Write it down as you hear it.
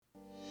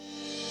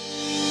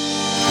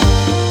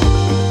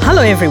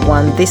Hello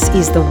everyone, this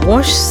is the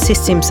WASH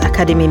Systems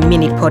Academy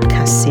mini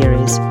podcast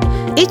series.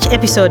 Each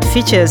episode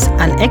features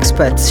an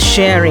expert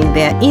sharing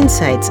their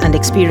insights and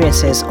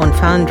experiences on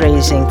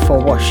fundraising for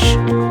WASH.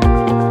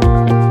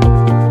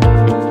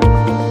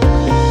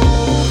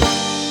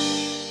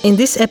 In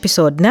this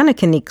episode,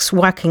 Nanneke Nix,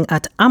 working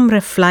at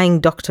Amref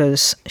Flying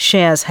Doctors,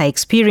 shares her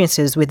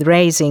experiences with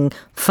raising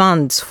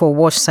funds for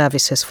WASH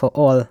Services for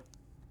All.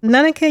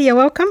 Nanneke, you're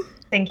welcome.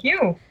 Thank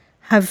you.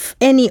 Have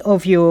any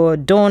of your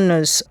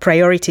donors'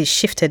 priorities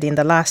shifted in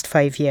the last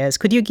 5 years?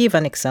 Could you give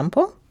an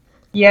example?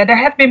 Yeah, there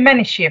have been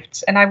many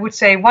shifts. And I would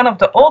say one of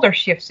the older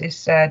shifts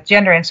is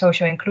gender and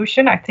social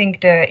inclusion. I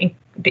think the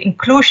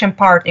inclusion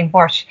part in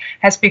WASH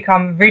has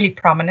become really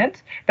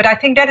prominent. But I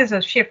think that is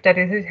a shift that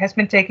has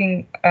been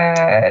taking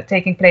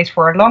place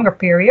for a longer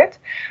period.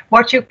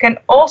 What you can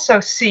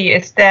also see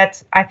is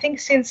that I think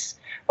since,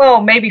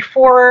 maybe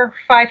 4 or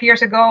 5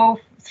 years ago,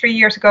 3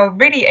 years ago,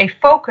 really a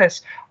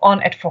focus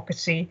on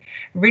advocacy,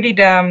 really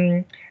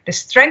the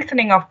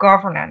strengthening of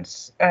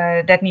governance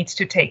that needs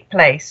to take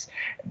place.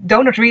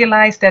 Donors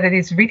realize that it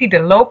is really the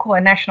local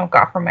and national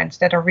governments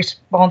that are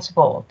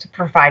responsible to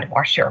provide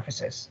WASH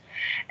services.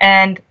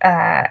 And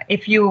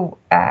if you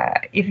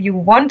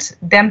want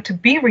them to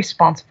be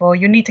responsible,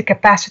 you need to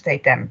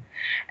capacitate them.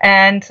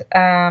 And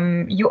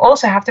you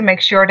also have to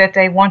make sure that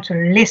they want to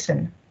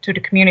listen to the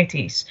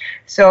communities.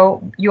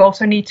 So you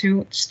also need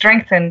to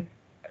strengthen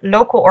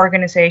local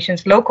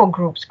organizations, local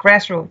groups,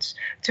 grassroots,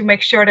 to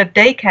make sure that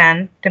they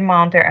can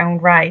demand their own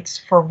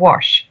rights for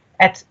WASH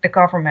at the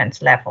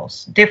government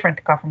levels,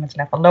 different government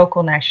level,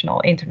 local, national,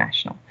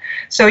 international.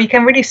 So you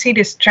can really see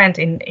this trend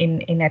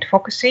in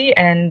advocacy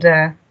and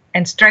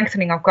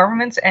strengthening of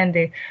governments. And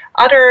the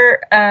other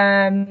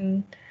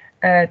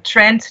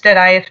trend that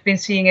I have been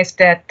seeing is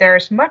that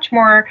there's much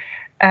more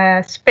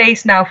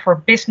space now for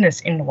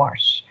business in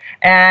WASH.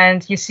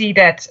 And you see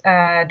that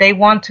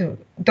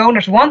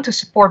donors want to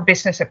support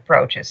business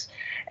approaches.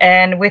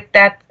 And with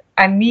that,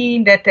 I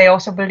mean that they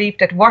also believe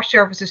that WASH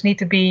services need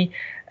to be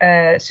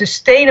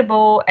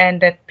sustainable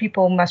and that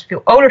people must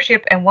feel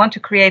ownership and want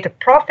to create a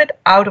profit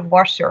out of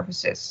WASH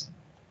services.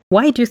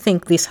 Why do you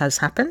think this has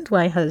happened?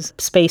 Why has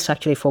space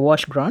actually for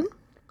WASH grown?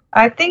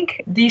 I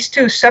think these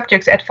two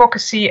subjects,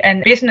 advocacy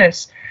and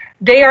business,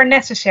 they are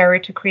necessary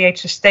to create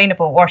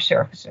sustainable WASH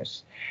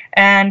services.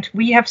 And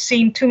we have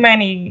seen too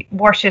many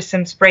WASH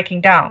systems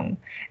breaking down.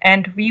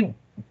 And we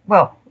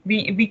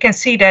can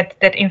see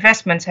that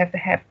investments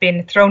have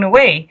been thrown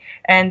away,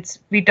 and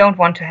we don't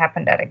want to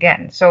happen that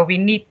again. So we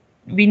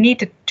need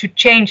to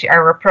change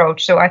our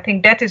approach. So I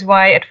think that is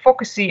why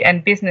advocacy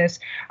and business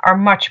are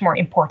much more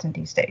important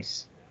these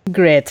days.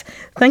 Great.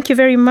 Thank you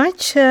very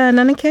much,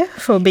 Nanneke,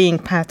 for being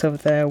part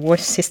of the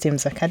WASH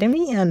Systems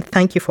Academy, and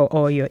thank you for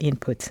all your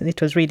input.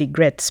 It was really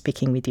great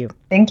speaking with you.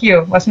 Thank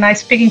you. It was nice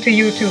speaking to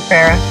you too,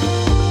 Farah.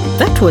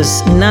 That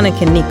was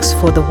Nanneke Nix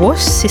for the WASH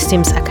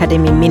Systems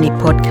Academy mini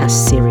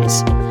podcast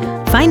series.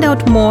 Find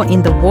out more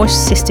in the WASH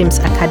Systems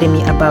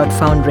Academy about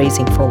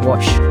fundraising for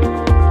WASH.